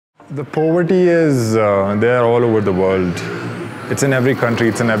The poverty is there all over the world. It's in every country,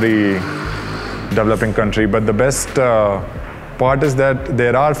 it's in every developing country. But the best part is that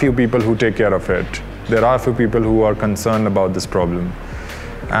there are few people who take care of it. There are few people who are concerned about this problem.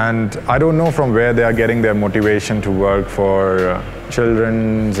 And I don't know from where they are getting their motivation to work for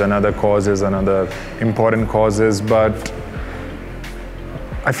children's and other causes and other important causes, but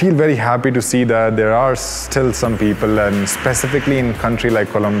I feel very happy to see that there are still some people, and specifically in a country like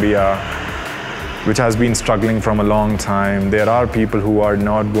Colombia, which has been struggling from a long time, there are people who are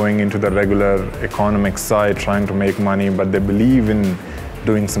not going into the regular economic side trying to make money, but they believe in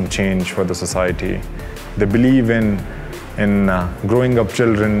doing some change for the society. They believe in growing up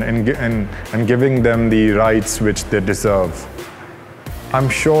children and giving them the rights which they deserve. I'm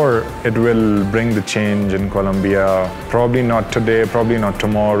sure it will bring the change in Colombia, probably not today, probably not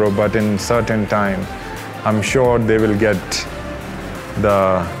tomorrow, but in certain time, I'm sure they will get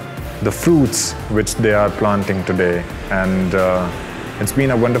the fruits which they are planting today. And it's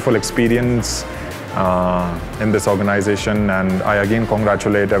been a wonderful experience in this organization, and I again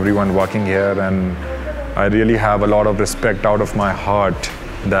congratulate everyone working here, and I really have a lot of respect out of my heart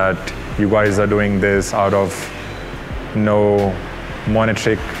that you guys are doing this out of no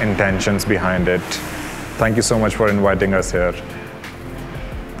monetary intentions behind it. Thank you so much for inviting us here.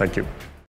 Thank you.